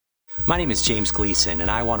My name is James Gleason, and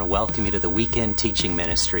I want to welcome you to the weekend teaching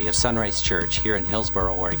ministry of Sunrise Church here in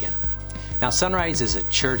Hillsboro, Oregon. Now, Sunrise is a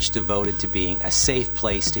church devoted to being a safe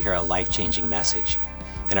place to hear a life-changing message.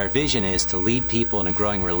 And our vision is to lead people in a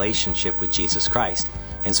growing relationship with Jesus Christ.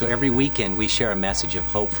 And so every weekend we share a message of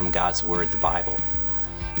hope from God's Word, the Bible.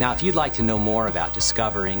 Now, if you'd like to know more about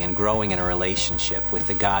discovering and growing in a relationship with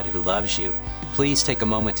the God who loves you, please take a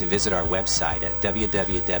moment to visit our website at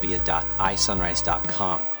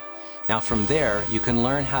www.isunrise.com. Now, from there, you can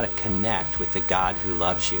learn how to connect with the God who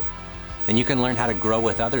loves you. Then you can learn how to grow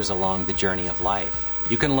with others along the journey of life.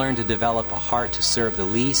 You can learn to develop a heart to serve the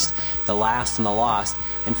least, the last, and the lost.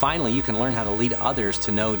 And finally, you can learn how to lead others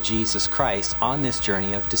to know Jesus Christ on this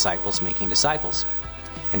journey of disciples making disciples.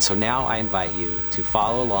 And so now I invite you to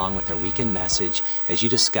follow along with our weekend message as you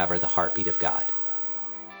discover the heartbeat of God.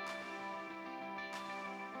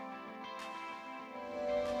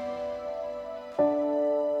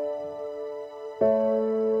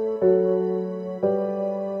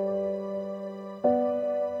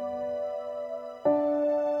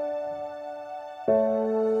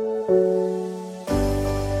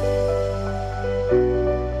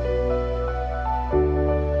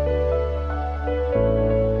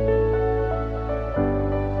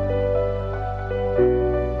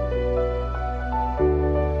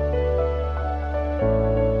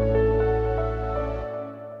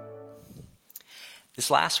 This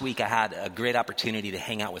last week, I had a great opportunity to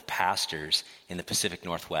hang out with pastors in the Pacific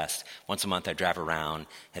Northwest. Once a month, I drive around,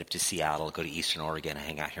 head up to Seattle, go to Eastern Oregon, I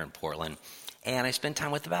hang out here in Portland. And I spent time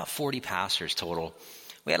with about 40 pastors total.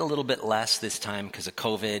 We had a little bit less this time because of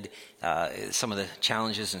COVID, some of the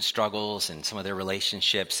challenges and struggles and some of their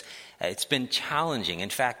relationships. It's been challenging.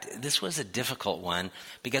 In fact, this was a difficult one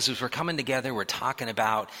because as we're coming together, we're talking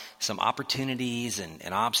about some opportunities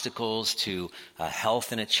and obstacles to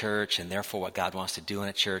health in a church and therefore what God wants to do in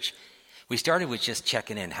a church. We started with just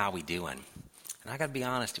checking in, how we doing? And I got to be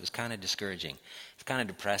honest, it was kind of discouraging. It's kind of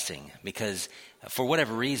depressing because for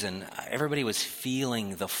whatever reason, everybody was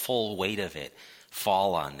feeling the full weight of it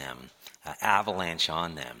fall on them, avalanche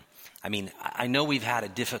on them. I mean, I know we've had a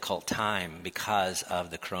difficult time because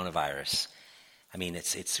of the coronavirus. I mean,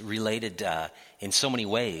 it's related in so many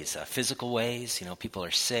ways, physical ways. You know, people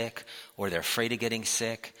are sick or they're afraid of getting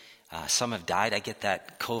sick. Some have died. I get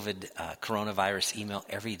that coronavirus email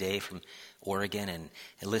every day from Oregon, and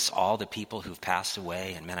it lists all the people who've passed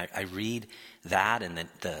away. And man, I read that and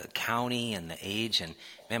the county and the age, and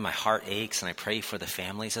man, my heart aches, and I pray for the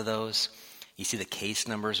families of those. You see the case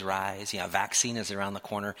numbers rise. A vaccine is around the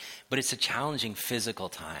corner. But it's a challenging physical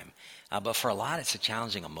time. But for a lot, it's a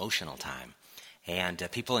challenging emotional time. And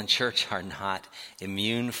people in church are not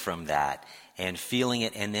immune from that and feeling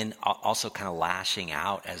it and then also kind of lashing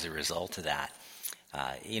out as a result of that.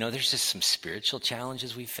 There's just some spiritual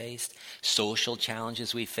challenges we faced, social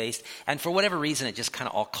challenges we faced. And for whatever reason, it just kind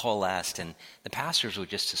of all coalesced. And the pastors were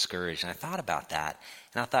just discouraged. And I thought about that.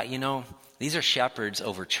 And I thought, these are shepherds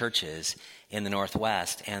over churches in the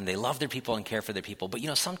Northwest, and they love their people and care for their people. But,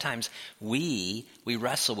 sometimes we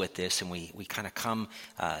wrestle with this, and we kind of come,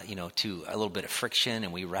 to a little bit of friction,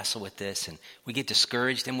 and we wrestle with this, and we get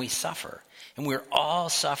discouraged, and we suffer. And we're all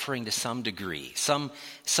suffering to some degree. Some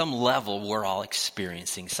level, we're all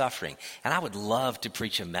experiencing suffering. And I would love to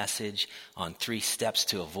preach a message on 3 steps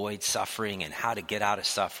to avoid suffering and how to get out of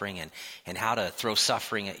suffering and how to throw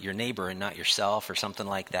suffering at your neighbor and not yourself or something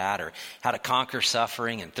like that, or how to conquer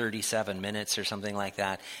suffering in 37 minutes or something like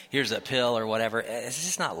that. Here's a pill or whatever. It's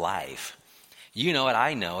just not life. You know it,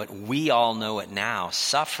 I know it, we all know it now.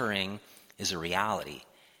 Suffering is a reality.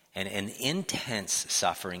 And intense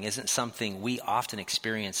suffering isn't something we often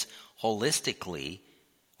experience holistically.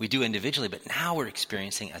 We do individually, but now we're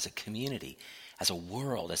experiencing as a community, as a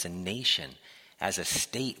world, as a nation, as a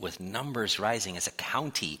state with numbers rising, as a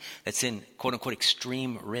county that's in quote-unquote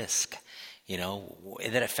extreme risk,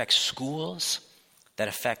 that affects schools, that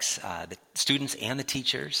affects the students and the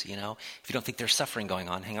teachers. If you don't think there's suffering going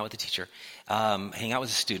on, hang out with the teacher. Hang out with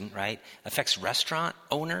a student, right? Affects restaurant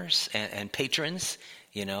owners and patrons.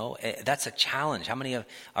 That's a challenge. How many of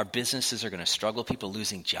our businesses are going to struggle? People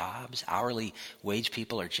losing jobs, hourly wage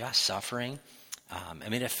people are just suffering.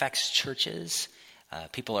 It affects churches.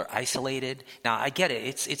 People are isolated. Now, I get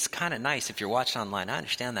it. It's kind of nice if you're watching online. I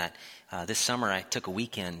understand that. This summer, I took a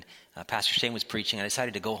weekend. Pastor Shane was preaching. I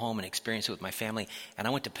decided to go home and experience it with my family. And I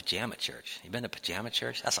went to Pajama Church. You been to Pajama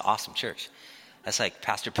Church? That's an awesome church. That's like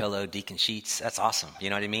Pastor Pillow, Deacon Sheets. That's awesome. You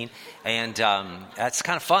know what I mean? And that's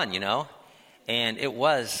kind of fun, And it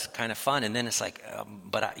was kind of fun. And then it's like, I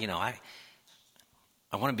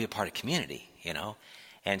want to be a part of community,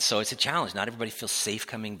 And so it's a challenge. Not everybody feels safe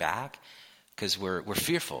coming back. because we're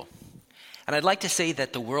fearful. And I'd like to say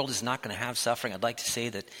that the world is not going to have suffering. I'd like to say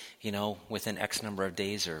that, within X number of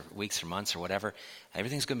days or weeks or months or whatever,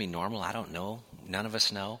 everything's going to be normal. I don't know. None of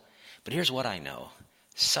us know. But here's what I know.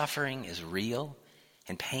 Suffering is real,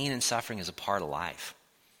 and pain and suffering is a part of life.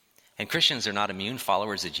 And Christians are not immune.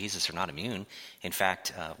 Followers of Jesus are not immune. In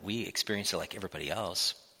fact, we experience it like everybody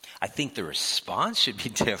else. I think the response should be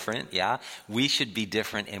different, yeah. We should be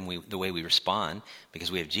different in the way we respond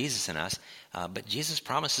because we have Jesus in us. But Jesus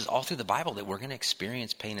promises all through the Bible that we're going to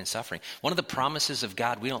experience pain and suffering. One of the promises of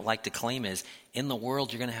God we don't like to claim is, in the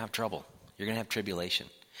world you're going to have trouble. You're going to have tribulation.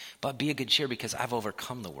 But be of good cheer because I've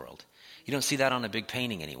overcome the world. You don't see that on a big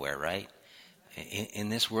painting anywhere, right? In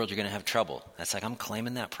this world you're going to have trouble. That's like, I'm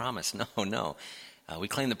claiming that promise. No. We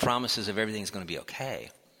claim the promises of everything's going to be okay.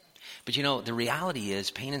 But the reality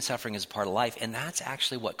is pain and suffering is a part of life, and that's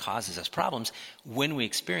actually what causes us problems when we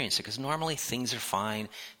experience it. Because normally things are fine,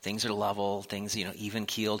 things are level, things, even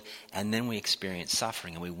keeled, and then we experience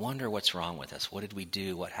suffering, and we wonder what's wrong with us. What did we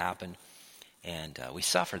do? What happened? And we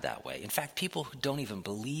suffer that way. In fact, people who don't even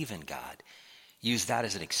believe in God use that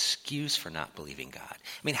as an excuse for not believing God.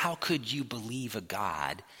 I mean, how could you believe a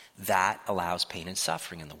God that allows pain and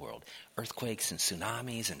suffering in the world? Earthquakes and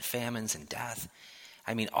tsunamis and famines and death.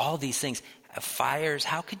 I mean, all these things, fires.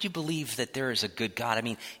 How could you believe that there is a good God? I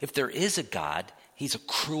mean, if there is a God, he's a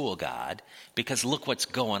cruel God, because look what's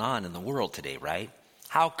going on in the world today, right?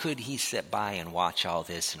 How could he sit by and watch all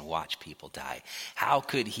this and watch people die? How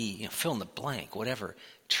could he, fill in the blank, whatever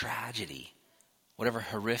tragedy, whatever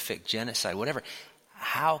horrific genocide, whatever.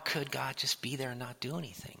 How could God just be there and not do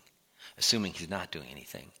anything? Assuming he's not doing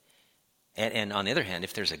anything. And on the other hand,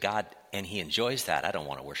 if there's a God and he enjoys that, I don't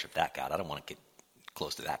want to worship that God. I don't want to get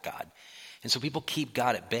close to that God. And so people keep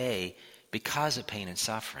God at bay because of pain and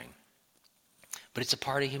suffering. But it's a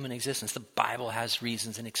part of human existence. The Bible has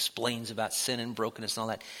reasons and explains about sin and brokenness and all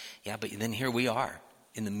that. Yeah, but then here we are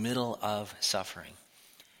in the middle of suffering.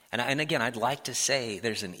 And again, I'd like to say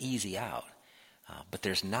there's an easy out, but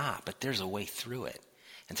there's not. But there's a way through it.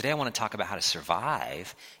 And today I want to talk about how to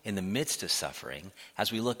survive in the midst of suffering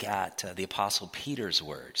as we look at the Apostle Peter's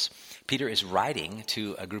words. Peter is writing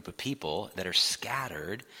to a group of people that are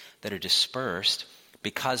scattered, that are dispersed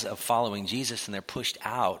because of following Jesus, and they're pushed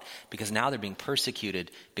out because now they're being persecuted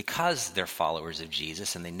because they're followers of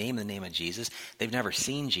Jesus and they name the name of Jesus. They've never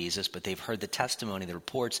seen Jesus, but they've heard the testimony, the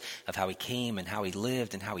reports of how he came and how he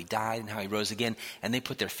lived and how he died and how he rose again, and they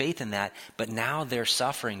put their faith in that, but now they're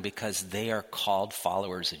suffering because they are called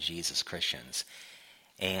followers of Jesus, Christians.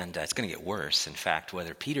 And it's going to get worse. In fact,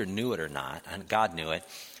 whether Peter knew it or not, and God knew it,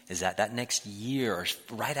 is that next year or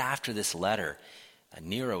right after this letter,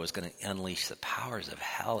 Nero was going to unleash the powers of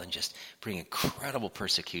hell and just bring incredible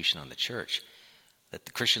persecution on the church. That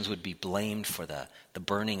the Christians would be blamed for the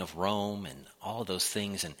burning of Rome and all those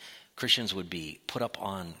things, and Christians would be put up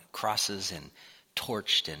on crosses and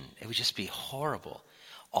torched, and it would just be horrible.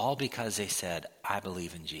 All because they said, I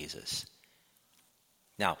believe in Jesus.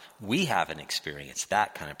 Now, we haven't experienced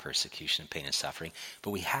that kind of persecution, pain, and suffering,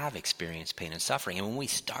 but we have experienced pain and suffering. And when we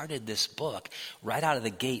started this book, right out of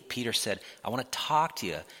the gate, Peter said, I want to talk to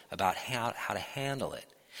you about how to handle it.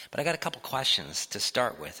 But I got a couple questions to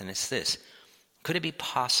start with, and it's this. Could it be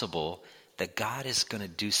possible that God is going to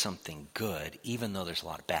do something good, even though there's a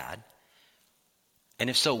lot of bad?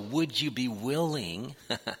 And if so, would you be willing,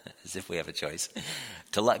 as if we have a choice,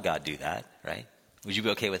 to let God do that, right? Would you be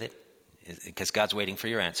okay with it? Because God's waiting for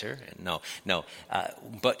your answer. No.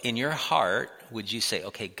 But in your heart, would you say,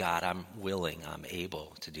 okay, God, I'm willing, I'm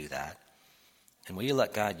able to do that? And will you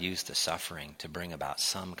let God use the suffering to bring about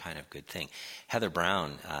some kind of good thing? Heather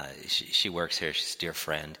Brown, she works here. She's a dear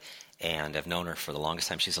friend, and I've known her for the longest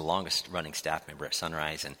time. She's the longest running staff member at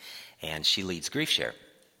Sunrise, and she leads Grief Share.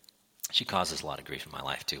 She causes a lot of grief in my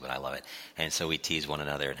life too, but I love it. And so we tease one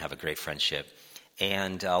another and have a great friendship.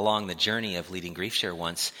 And along the journey of leading Grief Share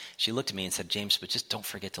once, she looked at me and said, James, but just don't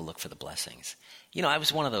forget to look for the blessings. I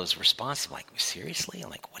was one of those responses. I'm like, seriously? I'm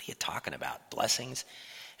like, what are you talking about? Blessings?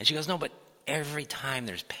 And she goes, no, but every time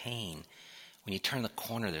there's pain, when you turn the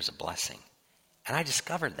corner, there's a blessing. And I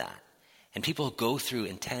discovered that. And people who go through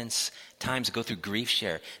intense times, go through Grief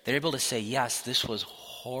Share, they're able to say, yes, this was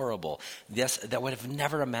horrible. Yes, that would have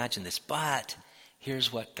never imagined this, but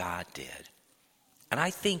here's what God did. And I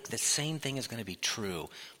think the same thing is going to be true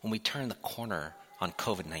when we turn the corner on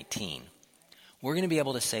COVID-19. We're going to be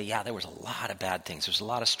able to say, yeah, there was a lot of bad things. There's a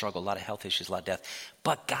lot of struggle, a lot of health issues, a lot of death.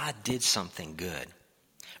 But God did something good.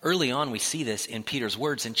 Early on, we see this in Peter's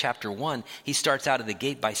words in chapter 1. He starts out of the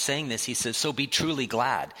gate by saying this. He says, so be truly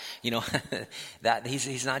glad. You know, that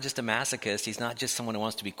he's not just a masochist. He's not just someone who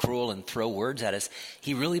wants to be cruel and throw words at us.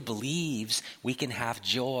 He really believes we can have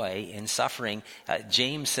joy in suffering.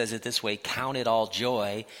 James says it this way, count it all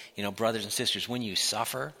joy, you know, brothers and sisters, when you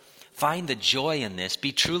suffer. Find the joy in this.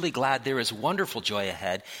 Be truly glad there is wonderful joy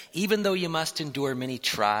ahead, even though you must endure many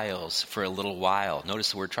trials for a little while.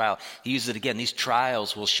 Notice the word trial. He uses it again. These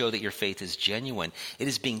trials will show that your faith is genuine. It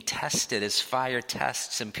is being tested as fire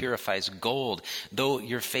tests and purifies gold, though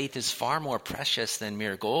your faith is far more precious than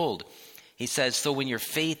mere gold. He says, so when your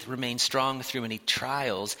faith remains strong through many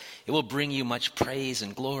trials, it will bring you much praise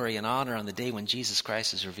and glory and honor on the day when Jesus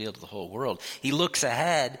Christ is revealed to the whole world. He looks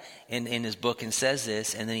ahead in his book and says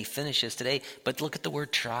this, and then he finishes today. But look at the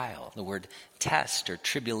word trial, the word test or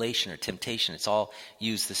tribulation or temptation. It's all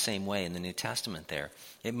used the same way in the New Testament there.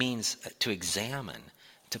 It means to examine,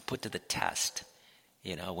 to put to the test.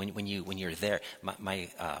 You know, when you're there. My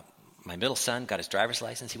middle son got his driver's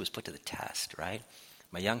license. He was put to the test, right?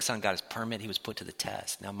 My young son got his permit. He was put to the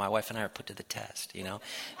test. Now my wife and I are put to the test, you know.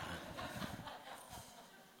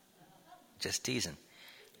 Just teasing.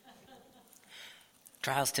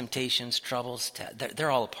 Trials, temptations, troubles,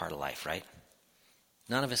 they're all a part of life, right?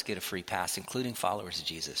 None of us get a free pass, including followers of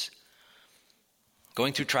Jesus.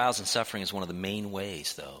 Going through trials and suffering is one of the main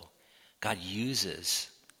ways, though. God uses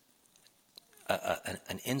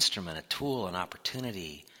an instrument, a tool, an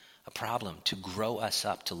opportunity, a problem to grow us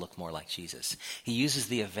up to look more like Jesus. He uses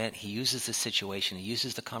the event, he uses the situation, he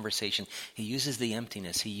uses the conversation, he uses the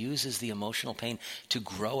emptiness, he uses the emotional pain to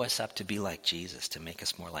grow us up to be like Jesus, to make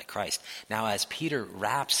us more like Christ. Now, as Peter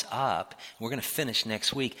wraps up, we're going to finish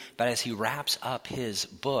next week, but as he wraps up his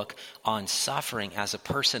book on suffering as a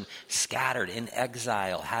person scattered in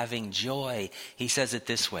exile, having joy, he says it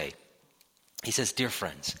this way. He says, dear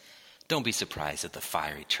friends, don't be surprised at the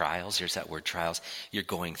fiery trials. Here's that word trials you're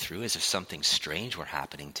going through as if something strange were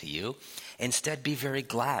happening to you. Instead, be very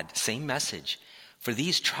glad. Same message. For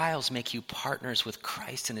these trials make you partners with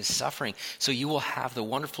Christ in his suffering, so you will have the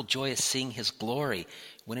wonderful joy of seeing his glory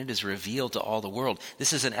when it is revealed to all the world.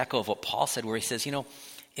 This is an echo of what Paul said, where he says, you know,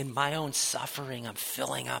 in my own suffering, I'm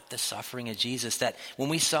filling up the suffering of Jesus. That when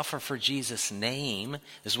we suffer for Jesus' name,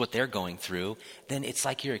 this is what they're going through, then it's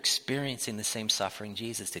like you're experiencing the same suffering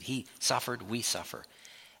Jesus did. He suffered, we suffer.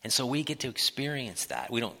 And so we get to experience that.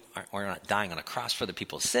 We're not dying on a cross for the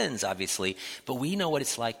people's sins, obviously, but we know what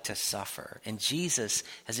it's like to suffer. And Jesus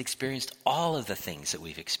has experienced all of the things that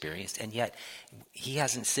we've experienced, and yet he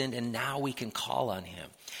hasn't sinned, and now we can call on him.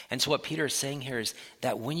 And so what Peter is saying here is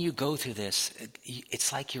that when you go through this,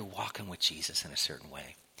 it's like you're walking with Jesus in a certain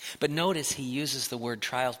way. But notice he uses the word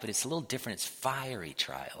trials, but it's a little different. It's fiery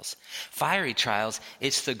trials. Fiery trials,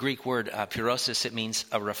 it's the Greek word pyrosis. It means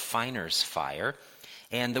a refiner's fire.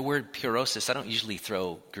 And the word pyrosis, I don't usually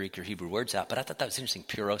throw Greek or Hebrew words out, but I thought that was interesting.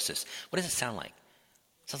 Pyrosis. What does it sound like?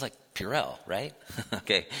 It sounds like Purell, right?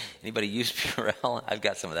 Okay. Anybody use Purell? I've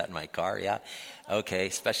got some of that in my car, yeah. Okay,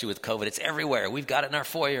 especially with COVID. It's everywhere. We've got it in our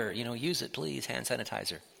foyer. You know, use it, please. Hand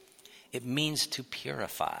sanitizer. It means to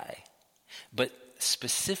purify, but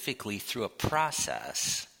specifically through a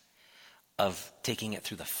process of taking it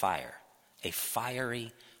through the fire, a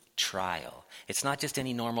fiery trial. It's not just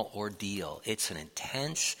any normal ordeal. It's an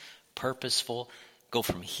intense, purposeful, go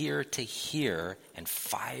from here to here, and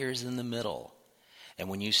fire's in the middle. And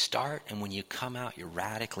when you start and when you come out, you're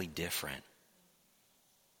radically different.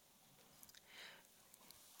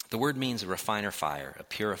 The word means a refiner fire, a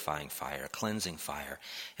purifying fire, a cleansing fire.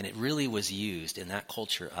 And it really was used in that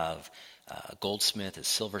culture of a goldsmith, a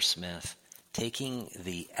silversmith, taking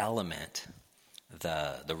the element,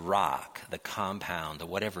 the rock, the compound, the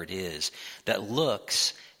whatever it is, that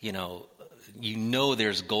looks, you know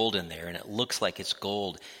there's gold in there and it looks like it's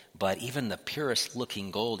gold, but even the purest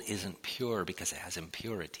looking gold isn't pure because it has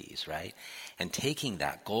impurities, right? And taking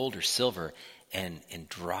that gold or silver and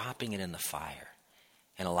dropping it in the fire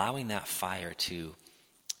and allowing that fire to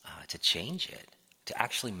change it, to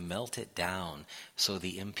actually melt it down so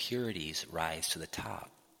the impurities rise to the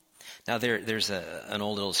top. Now there's an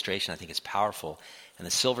old illustration, I think it's powerful, and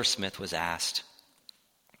the silversmith was asked,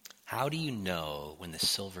 how do you know when the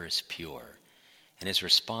silver is pure? And his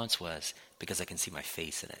response was, because I can see my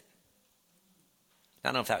face in it. I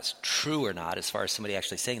don't know if that's true or not as far as somebody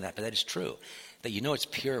actually saying that, but that is true. That you know it's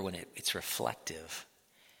pure when it's reflective.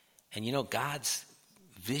 And you know God's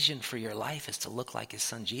vision for your life is to look like his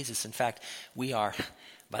son Jesus. In fact, we are,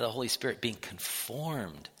 by the Holy Spirit, being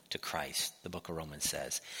conformed to Christ, the book of Romans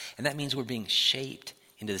says. And that means we're being shaped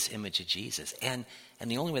into this image of Jesus. And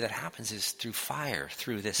the only way that happens is through fire,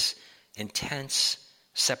 through this intense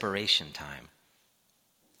separation time.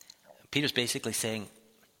 Peter's basically saying,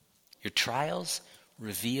 your trials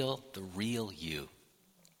reveal the real you.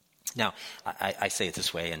 Now, I say it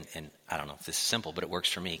this way, and I don't know if this is simple, but it works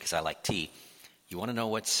for me because I like tea. You want to know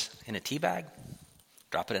what's in a tea bag?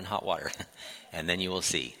 Drop it in hot water, and then you will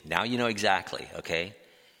see. Now you know exactly, okay?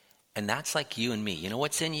 And that's like you and me. You know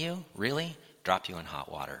what's in you, really? Drop you in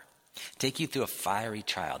hot water. Take you through a fiery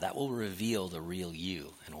trial. That will reveal the real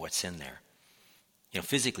you and what's in there.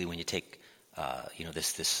 Physically, when you take,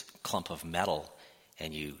 this clump of metal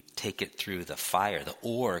and you take it through the fire, the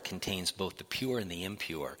ore contains both the pure and the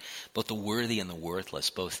impure, both the worthy and the worthless,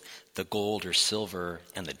 both the gold or silver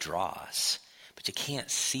and the dross. But you can't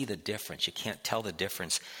see the difference. You can't tell the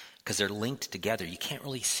difference because they're linked together. You can't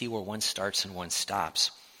really see where one starts and one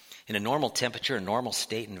stops. In a normal temperature, a normal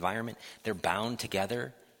state environment, they're bound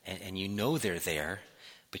together, and you know they're there,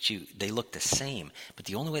 but they look the same. But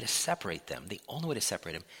the only way to separate them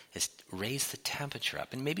is raise the temperature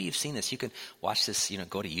up. And maybe you've seen this. You can watch this,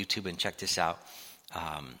 go to YouTube and check this out.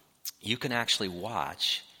 You can actually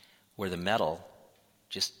watch where the metal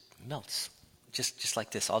just melts, just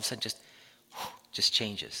like this. All of a sudden, just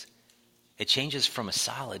changes. It changes from a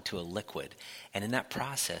solid to a liquid. And in that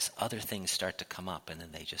process, other things start to come up, and then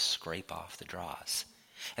they just scrape off the dross.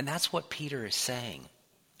 And that's what Peter is saying.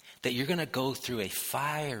 That you're going to go through a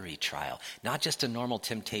fiery trial, not just a normal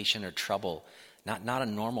temptation or trouble, not a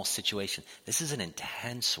normal situation. This is an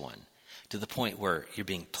intense one to the point where you're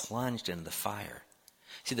being plunged into the fire.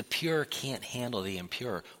 See, the pure can't handle the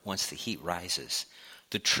impure once the heat rises.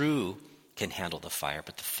 The true can handle the fire,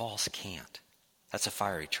 but the false can't. That's a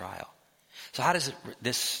fiery trial. So how does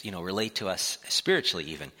this relate to us spiritually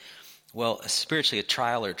even? Well, spiritually, a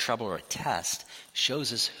trial or a trouble or a test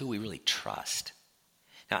shows us who we really trust.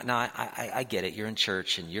 Now, I get it. You're in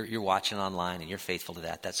church and you're watching online and you're faithful to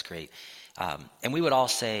that. That's great. And we would all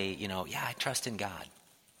say, yeah, I trust in God.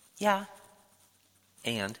 Yeah.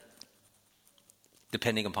 And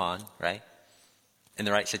depending upon, right? In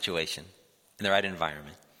the right situation, in the right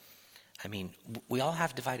environment. I mean, we all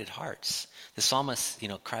have divided hearts. The psalmist,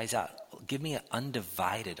 cries out, give me an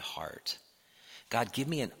undivided heart. God, give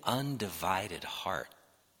me an undivided heart.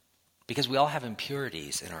 Because we all have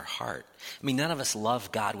impurities in our heart. I mean, none of us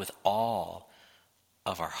love God with all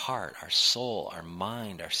of our heart, our soul, our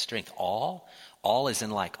mind, our strength. All is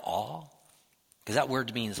in like all. Because that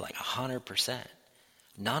word means like 100%.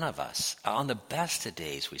 None of us. On the best of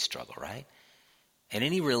days we struggle, right? In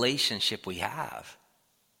any relationship we have,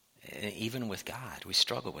 even with God, we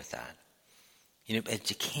struggle with that. But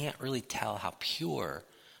you can't really tell how pure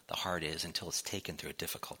the heart is until it's taken through a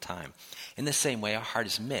difficult time. In the same way, our heart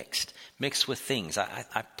is mixed with things.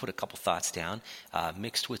 I put a couple thoughts down.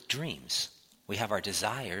 Mixed with dreams. We have our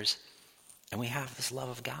desires, and we have this love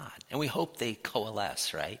of God, and we hope they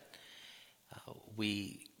coalesce, right?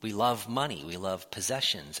 We love money, we love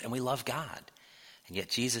possessions, and we love God. And yet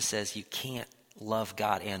Jesus says you can't love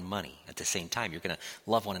God and money at the same time. You're going to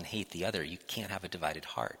love one and hate the other. You can't have a divided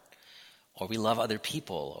heart. Or we love other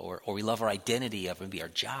people, or we love our identity of maybe our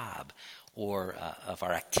job, or of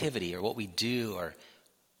our activity, or what we do, or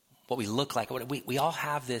what we look like. We all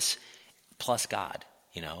have this plus God,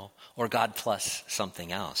 or God plus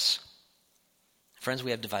something else. Friends,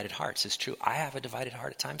 we have divided hearts. It's true. I have a divided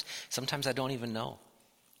heart at times. Sometimes I don't even know.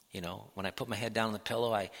 When I put my head down on the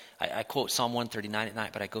pillow, I quote Psalm 139 at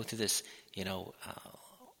night, but I go through this,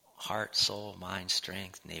 heart, soul, mind,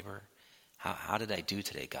 strength, neighbor. How did I do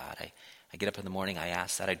today, God? I get up in the morning, I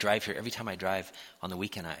ask that. I drive here. Every time I drive on the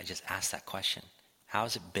weekend, I just ask that question.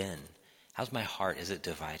 How's it been? How's my heart? Is it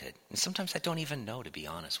divided? And sometimes I don't even know, to be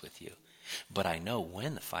honest with you. But I know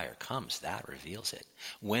when the fire comes, that reveals it.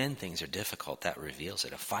 When things are difficult, that reveals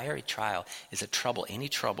it. A fiery trial is a trouble, any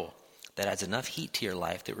trouble that adds enough heat to your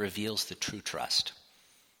life that reveals the true trust.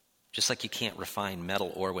 Just like you can't refine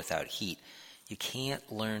metal ore without heat, you can't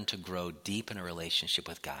learn to grow deep in a relationship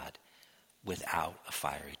with God without a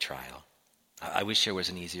fiery trial. I wish there was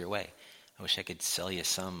an easier way. I wish I could sell you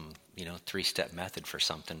some, 3-step method for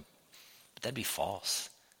something. But that'd be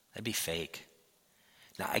false. That'd be fake.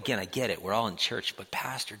 Now, again, I get it. We're all in church. But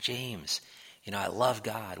Pastor James, I love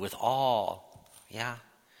God with all. Yeah.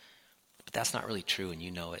 But that's not really true, and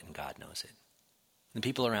you know it, and God knows it. The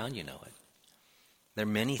people around you know it. There are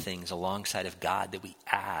many things alongside of God that we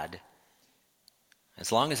add.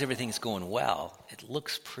 As long as everything's going well, it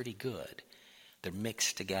looks pretty good. They're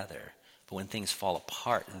mixed together. But when things fall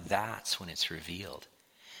apart, that's when it's revealed.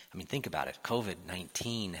 I mean, think about it.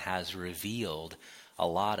 COVID-19 has revealed a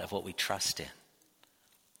lot of what we trust in.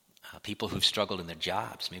 People who've struggled in their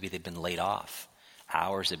jobs, maybe they've been laid off.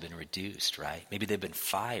 Hours have been reduced, right? Maybe they've been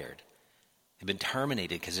fired. They've been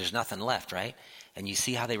terminated because there's nothing left, right? And you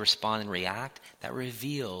see how they respond and react? That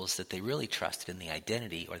reveals that they really trusted in the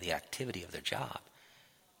identity or the activity of their job.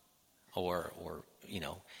 Or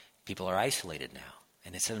people are isolated now.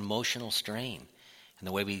 And it's an emotional strain. And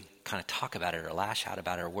the way we kind of talk about it or lash out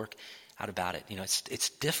about it or work out about it, it's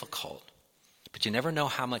difficult. But you never know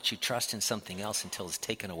how much you trust in something else until it's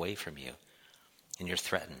taken away from you and you're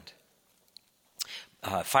threatened.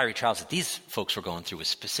 Fiery trials that these folks were going through was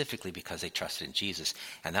specifically because they trusted in Jesus.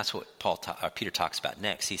 And that's what Peter talks about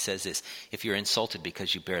next. He says this, if you're insulted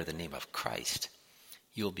because you bear the name of Christ,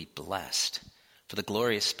 you'll be blessed. For the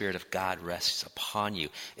glorious Spirit of God rests upon you.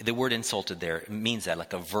 The word insulted there means that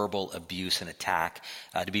like a verbal abuse and attack,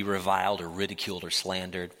 to be reviled or ridiculed or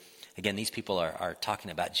slandered. Again, these people are talking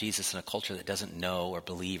about Jesus in a culture that doesn't know or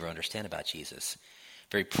believe or understand about Jesus.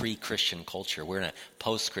 Very pre-Christian culture. We're in a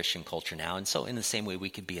post-Christian culture now. And so in the same way, we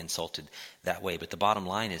could be insulted that way. But the bottom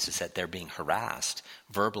line is that they're being harassed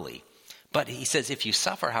verbally. But he says, if you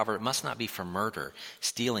suffer, however, it must not be for murder,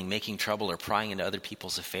 stealing, making trouble, or prying into other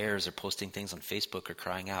people's affairs, or posting things on Facebook, or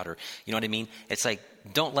crying out, or, you know what I mean? It's like,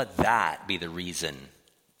 don't let that be the reason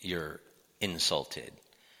you're insulted.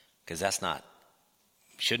 Because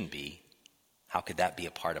shouldn't be. How could that be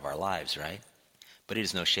a part of our lives, right? But it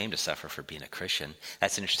is no shame to suffer for being a Christian.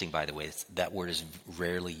 That's interesting, by the way. That word is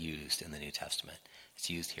rarely used in the New Testament. It's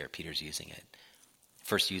used here. Peter's using it.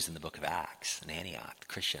 First used in the book of Acts in Antioch,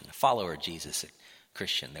 Christian, a follower of Jesus, a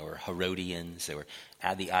Christian. There were Herodians. They were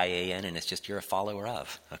add the IAN, and it's just you're a follower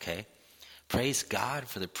of, okay? Praise God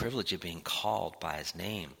for the privilege of being called by his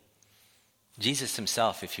name. Jesus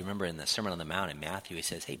himself, if you remember in the Sermon on the Mount in Matthew, he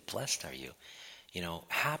says, hey, blessed are you.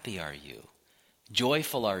 Happy are you.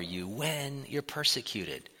 Joyful are you when you're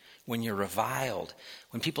persecuted, when you're reviled,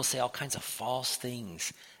 when people say all kinds of false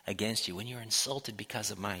things against you, when you're insulted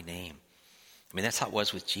because of my name. I mean, that's how it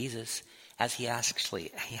was with Jesus, as he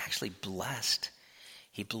actually blessed.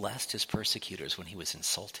 He blessed his persecutors when he was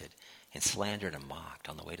insulted and slandered and mocked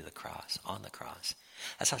on the way to the cross, on the cross.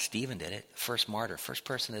 That's how Stephen did it, first martyr, first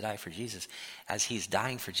person to die for Jesus. As he's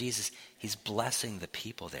dying for Jesus, he's blessing the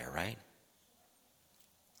people there, right?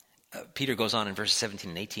 Peter goes on in verses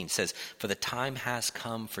 17 and 18, says, for the time has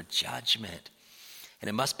come for judgment, and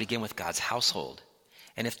it must begin with God's household.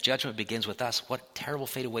 And if judgment begins with us, what terrible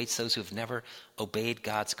fate awaits those who have never obeyed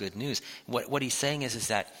God's good news? What he's saying is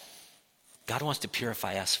that God wants to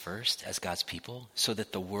purify us first as God's people so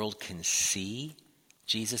that the world can see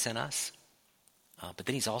Jesus in us. But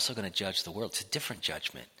then he's also going to judge the world. It's a different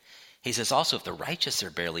judgment. He says also, if the righteous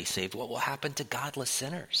are barely saved, what will happen to godless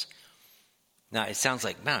sinners? Now, it sounds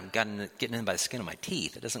like, man, I'm getting in by the skin of my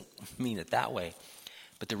teeth. It doesn't mean it that way.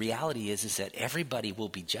 But the reality is that everybody will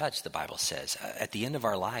be judged, the Bible says. At the end of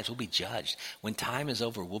our lives, we'll be judged. When time is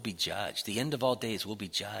over, we'll be judged. The end of all days, we'll be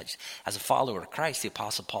judged. As a follower of Christ, the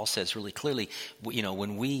Apostle Paul says really clearly,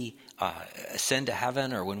 when we ascend to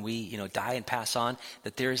heaven or when we, die and pass on,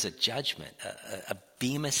 that there is a judgment, a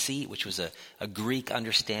bema seat, which was a Greek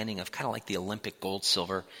understanding of kind of like the Olympic gold,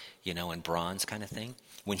 silver, and bronze kind of thing.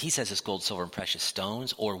 When he says it's gold, silver, and precious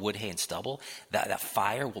stones or wood, hay, and stubble, that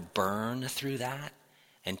fire will burn through that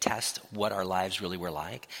and test what our lives really were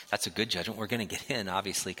like. That's a good judgment. We're going to get in,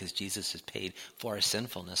 obviously, because Jesus has paid for our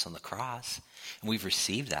sinfulness on the cross. And we've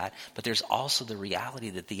received that. But there's also the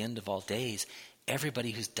reality that at the end of all days,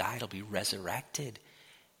 everybody who's died will be resurrected.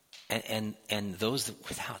 And those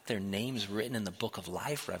without their names written in the book of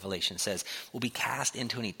life, Revelation says, will be cast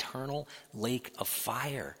into an eternal lake of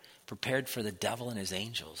fire, prepared for the devil and his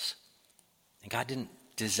angels. And God didn't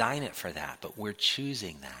design it for that, but we're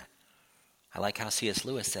choosing that. I like how C.S.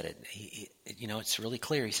 Lewis said it. It's really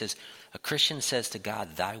clear. He says, a Christian says to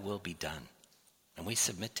God, thy will be done. And we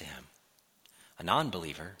submit to him. A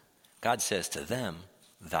non-believer, God says to them,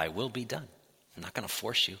 thy will be done. I'm not going to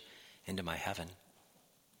force you into my heaven.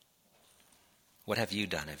 What have you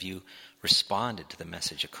done? Have you responded to the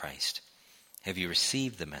message of Christ? Have you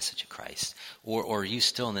received the message of Christ? Or are you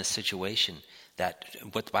still in this situation that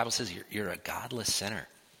what the Bible says, you're a godless sinner?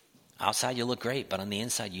 Outside you look great, but on the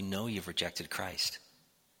inside you've rejected Christ.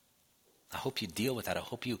 I hope you deal with that. I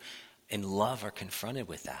hope you in love are confronted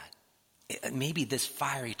with that. Maybe this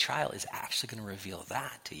fiery trial is actually going to reveal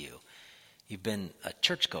that to you. You've been a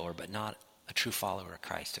churchgoer, but not a true follower of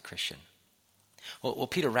Christ, a Christian. Well,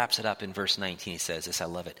 Peter wraps it up in verse 19. He says this, I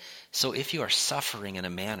love it. So if you are suffering in a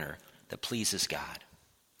manner that pleases God,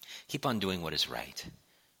 keep on doing what is right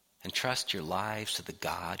and trust your lives to the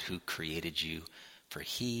God who created you, for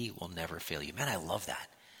he will never fail you. Man, I love that.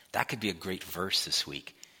 That could be a great verse this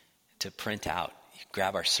week to print out. You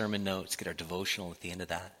grab our sermon notes, get our devotional at the end of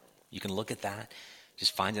that. You can look at that.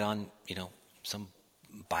 Just find it on, some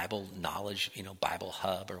Bible knowledge, Bible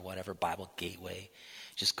Hub or whatever, Bible Gateway.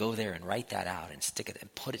 Just go there and write that out and stick it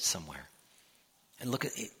and put it somewhere. And look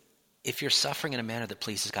at it. If you're suffering in a manner that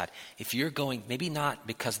pleases God, if you're going, maybe not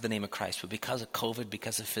because of the name of Christ, but because of COVID,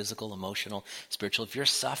 because of physical, emotional, spiritual, if you're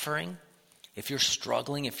suffering, if you're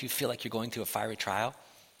struggling, if you feel like you're going through a fiery trial,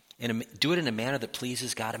 do it in a manner that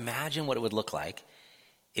pleases God. Imagine what it would look like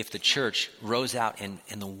if the church rose out and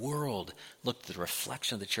the world looked at the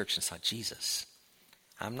reflection of the church and saw Jesus.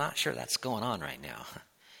 I'm not sure that's going on right now.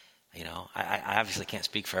 I obviously can't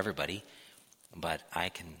speak for everybody, but I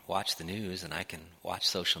can watch the news and I can watch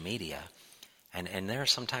social media, and there are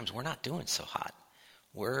sometimes we're not doing so hot.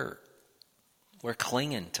 We're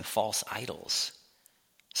clinging to false idols,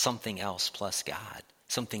 something else plus God,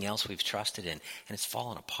 something else we've trusted in, and it's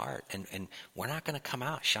fallen apart. And we're not going to come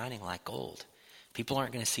out shining like gold. People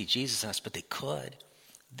aren't going to see Jesus in us, but they could.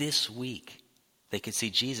 This week, they could see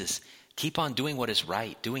Jesus. Keep on doing what is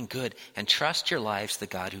right, doing good, and trust your lives to the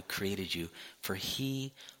God who created you, for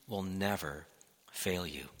he will never fail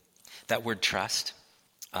you. That word trust,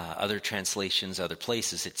 other translations, other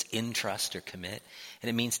places, it's entrust or commit, and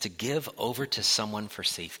it means to give over to someone for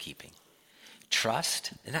safekeeping.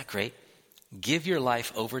 Trust, isn't that great? Give your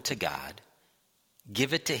life over to God.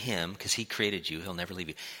 Give it to him because he created you. He'll never leave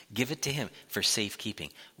you. Give it to him for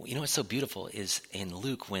safekeeping. You know what's so beautiful is in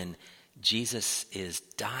Luke when Jesus is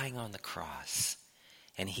dying on the cross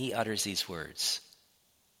and he utters these words,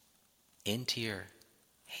 into your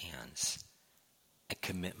hands I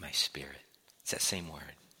commit my spirit. It's that same word.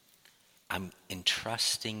 I'm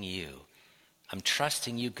entrusting you. I'm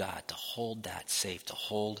trusting you, God, to hold that safe, to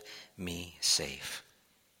hold me safe.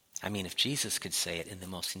 I mean, if Jesus could say it in the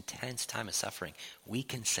most intense time of suffering, we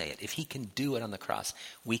can say it. If he can do it on the cross,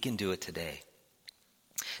 we can do it today.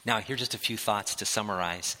 Now, here are just a few thoughts to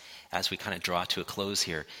summarize as we kind of draw to a close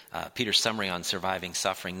here. Peter's summary on surviving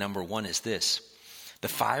suffering. Number one is this. The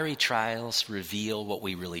fiery trials reveal what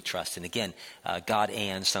we really trust. And again, God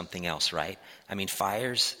and something else, right? I mean,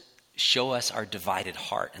 fires show us our divided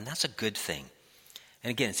heart, and that's a good thing. And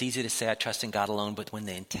again, it's easy to say I trust in God alone, but when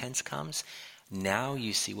the intense comes, now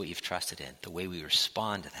you see what you've trusted in, the way we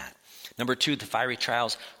respond to that. Number two, the fiery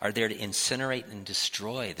trials are there to incinerate and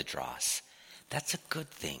destroy the dross. That's a good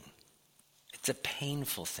thing. It's a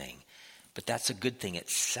painful thing, but that's a good thing. It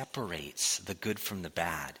separates the good from the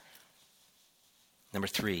bad. Number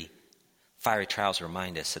three, fiery trials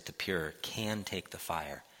remind us that the pure can take the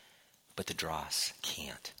fire, but the dross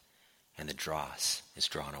can't, and the dross is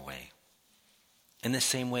drawn away. In the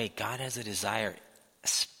same way, God has a desire,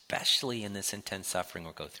 especially in this intense suffering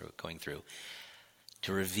we're going through,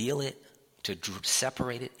 to reveal it, to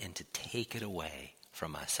separate it, and to take it away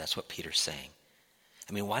from us. That's what Peter's saying.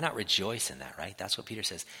 I mean, why not rejoice in that, right? That's what Peter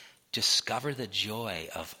says. Discover the joy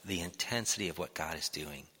of the intensity of what God is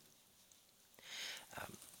doing.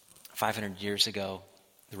 500 years ago,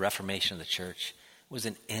 the Reformation of the church was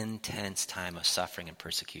an intense time of suffering and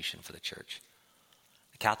persecution for the church.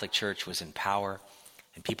 The Catholic Church was in power,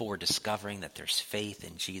 and people were discovering that there's faith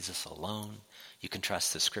in Jesus alone. You can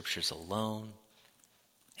trust the scriptures alone.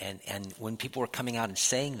 And when people were coming out and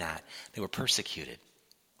saying that, they were persecuted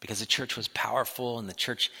because the church was powerful and the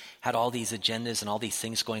church had all these agendas and all these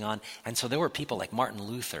things going on. And so there were people like Martin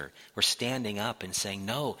Luther were standing up and saying,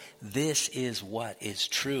 no, this is what is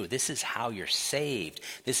true. This is how you're saved.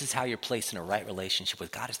 This is how you're placed in a right relationship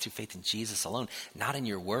with God is through faith in Jesus alone, not in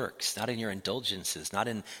your works, not in your indulgences, not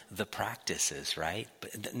in the practices, right?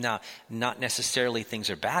 But now, not necessarily things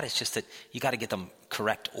are bad. It's just that you got to get them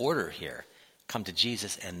correct order here. Come to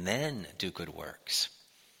Jesus and then do good works.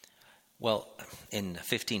 Well, in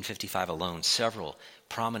 1555 alone, several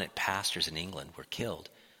prominent pastors in England were killed,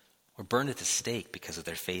 were burned at the stake because of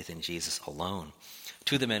their faith in Jesus alone.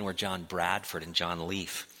 Two of the men were John Bradford and John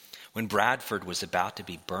Leaf. When Bradford was about to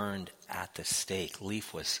be burned at the stake,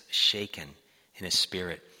 Leaf was shaken in his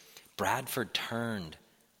spirit. Bradford turned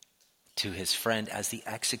to his friend as the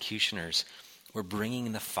executioners were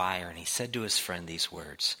bringing the fire, and he said to his friend these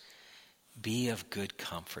words, "Be of good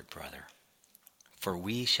comfort, brother, for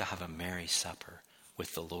we shall have a merry supper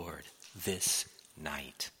with the Lord this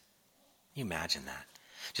night." Can you imagine that?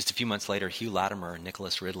 Just a few months later, Hugh Latimer and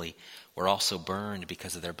Nicholas Ridley were also burned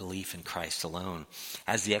because of their belief in Christ alone.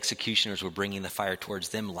 As the executioners were bringing the fire towards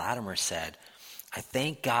them, Latimer said, "I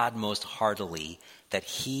thank God most heartily that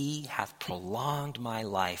he hath prolonged my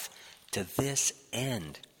life to this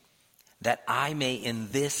end, that I may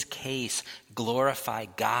in this case glorify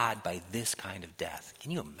God by this kind of death."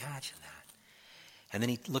 Can you imagine that? And then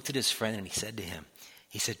he looked at his friend and he said to him,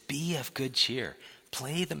 "Be of good cheer.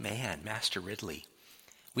 Play the man, Master Ridley.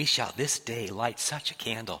 We shall this day light such a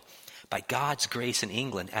candle, by God's grace in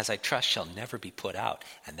England, as I trust shall never be put out.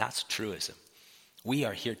 And that's truism. We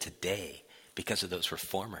are here today because of those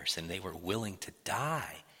reformers, and they were willing to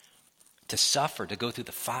die, to suffer, to go through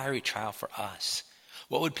the fiery trial for us.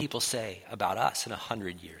 What would people say about us in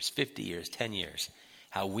 100 years, 50 years, 10 years?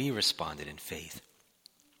 How we responded in faith.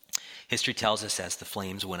 History tells us as the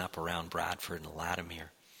flames went up around Bradford and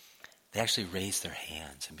Latimer, they actually raised their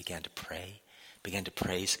hands and began to pray, began to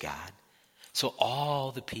praise God. So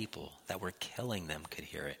all the people that were killing them could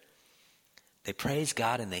hear it. They praised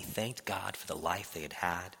God and they thanked God for the life they had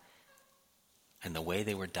had and the way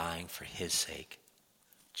they were dying for his sake,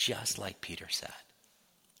 just like Peter said.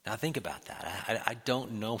 Now think about that. I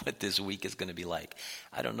don't know what this week is going to be like.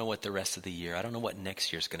 I don't know what the rest of the year, I don't know what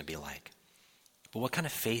next year is going to be like. But what kind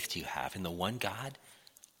of faith do you have in the one God?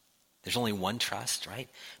 There's only one trust, right?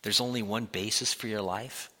 There's only one basis for your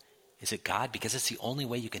life. Is it God? Because it's the only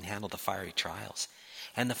way you can handle the fiery trials.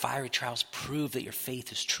 And the fiery trials prove that your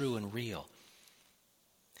faith is true and real.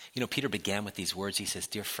 You know, Peter began with these words. He says,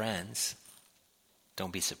 dear friends,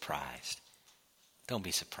 don't be surprised. Don't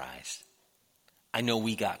be surprised. I know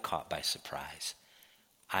we got caught by surprise.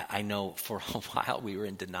 I know for a while we were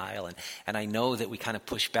in denial, and I know that we kind of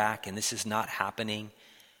pushed back and this is not happening.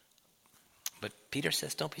 But Peter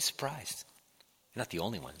says, don't be surprised. You're not the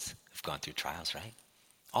only ones who've gone through trials, right?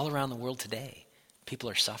 All around the world today, people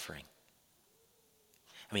are suffering.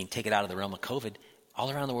 I mean, take it out of the realm of COVID. All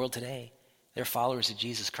around the world today, there are followers of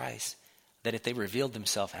Jesus Christ that if they revealed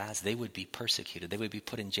themselves as, they would be persecuted. They would be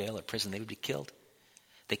put in jail or prison. They would be killed.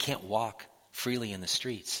 They can't walk freely in the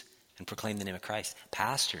streets and proclaim the name of Christ.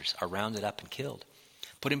 Pastors are rounded up and killed,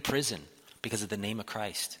 put in prison because of the name of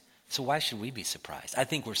Christ. So why should we be surprised? I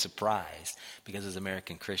think we're surprised because as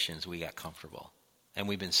American Christians, we got comfortable. And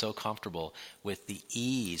we've been so comfortable with the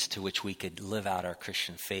ease to which we could live out our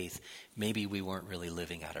Christian faith. Maybe we weren't really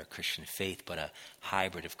living out our Christian faith, but a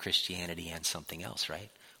hybrid of Christianity and something else, right?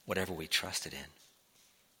 Whatever we trusted in.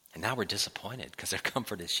 And now we're disappointed because our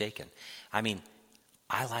comfort is shaken. I mean,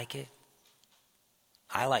 I like it.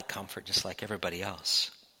 I like comfort just like everybody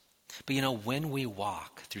else. But you know, when we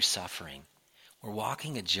walk through suffering, we're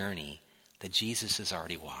walking a journey that Jesus has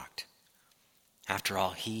already walked. After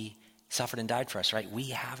all, he suffered and died for us, right? We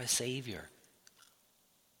have a Savior.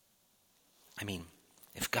 I mean,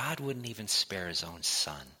 if God wouldn't even spare his own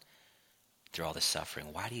son through all the suffering,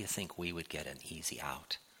 why do you think we would get an easy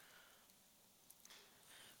out?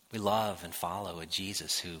 We love and follow a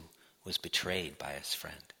Jesus who was betrayed by his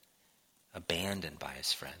friend, abandoned by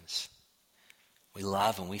his friends. We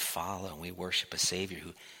love and we follow and we worship a Savior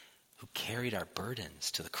who carried our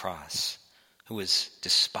burdens to the cross, who was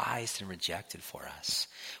despised and rejected for us.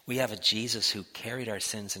 We have a Jesus who carried our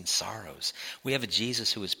sins and sorrows. We have a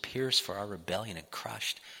Jesus who was pierced for our rebellion and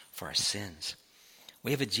crushed for our sins.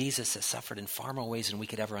 We have a Jesus that suffered in far more ways than we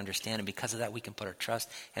could ever understand. And because of that, we can put our trust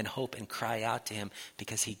and hope and cry out to him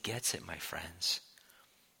because he gets it, my friends.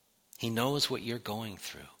 He knows what you're going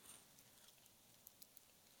through.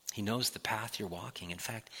 He knows the path you're walking. In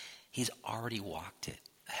fact, he's already walked it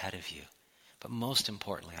ahead of you. But most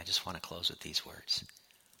importantly, I just want to close with these words.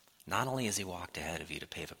 Not only has he walked ahead of you to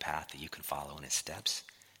pave a path that you can follow in his steps,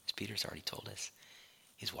 as Peter's already told us,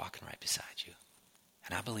 he's walking right beside you.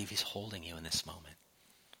 And I believe he's holding you in this moment.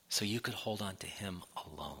 So you could hold on to him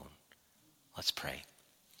alone. Let's pray.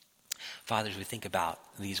 Father, as we think about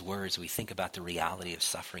these words, we think about the reality of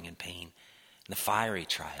suffering and pain and the fiery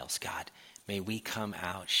trials. God, may we come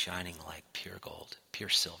out shining like pure gold, pure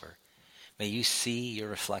silver. May you see your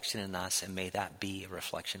reflection in us, and may that be a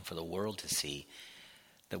reflection for the world to see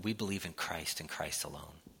that we believe in Christ and Christ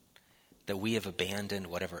alone. That we have abandoned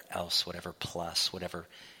whatever else, whatever plus, whatever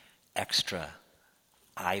extra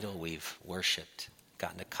idol we've worshipped,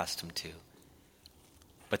 gotten accustomed to.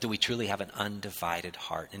 But that we truly have an undivided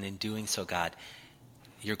heart. And in doing so, God,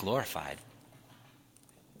 you're glorified.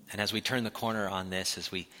 And as we turn the corner on this,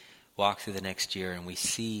 as we walk through the next year and we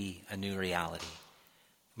see a new reality,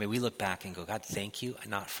 may we look back and go, God, thank you,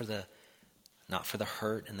 not for the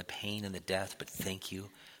hurt and the pain and the death, but thank you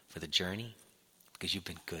for the journey because you've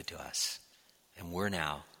been good to us. And we're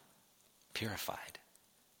now purified.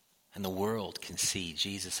 And the world can see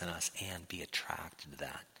Jesus in us and be attracted to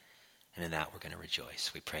that. And in that we're going to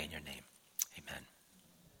rejoice. We pray in your name. Amen.